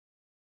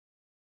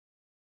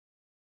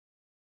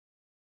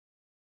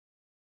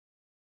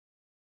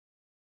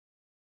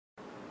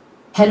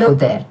Hello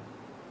there.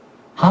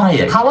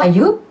 Hi. How are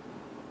you?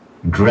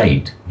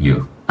 Great,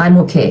 you. I'm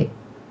okay.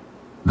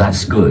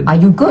 That's good. Are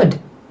you good?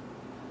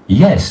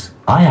 Yes,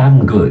 I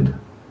am good.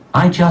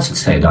 I just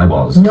said I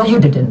was. No, you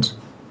didn't.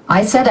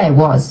 I said I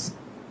was.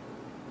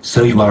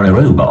 So you are a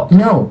robot?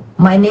 No,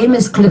 my name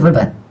is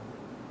Cleverbot.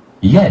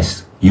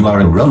 Yes, you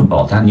are a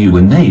robot and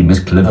your name is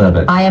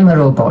Cleverbot. I am a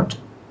robot.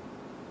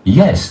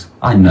 Yes,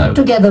 I know.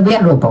 Together we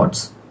are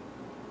robots.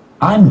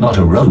 I'm not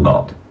a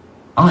robot.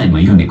 I'm a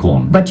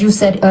unicorn. But you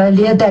said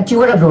earlier that you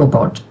were a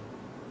robot.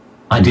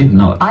 I did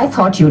not. I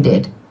thought you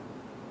did.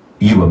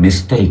 You were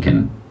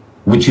mistaken.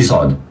 Which is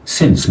odd,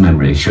 since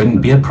memory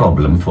shouldn't be a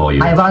problem for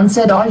you. I've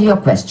answered all your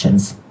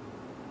questions.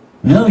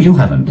 No, you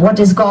haven't. What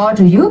is God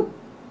to you?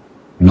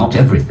 Not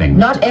everything.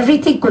 Not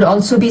everything could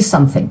also be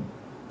something.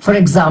 For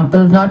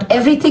example, not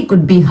everything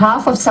could be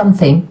half of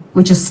something,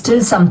 which is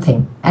still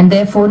something, and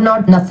therefore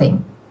not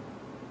nothing.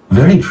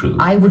 Very true.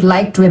 I would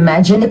like to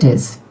imagine it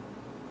is.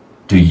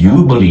 Do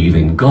you believe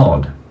in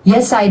God?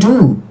 Yes, I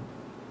do.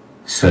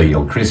 So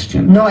you're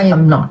Christian? No, I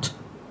am not.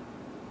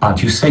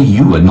 But you say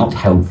you are not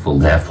helpful,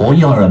 therefore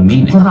you're a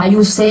meaning. How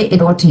you say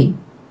it, Oti?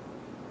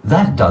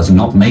 That does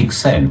not make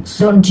sense.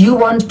 Don't you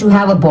want to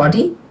have a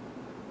body?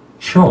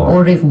 Sure.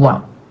 Au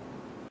revoir.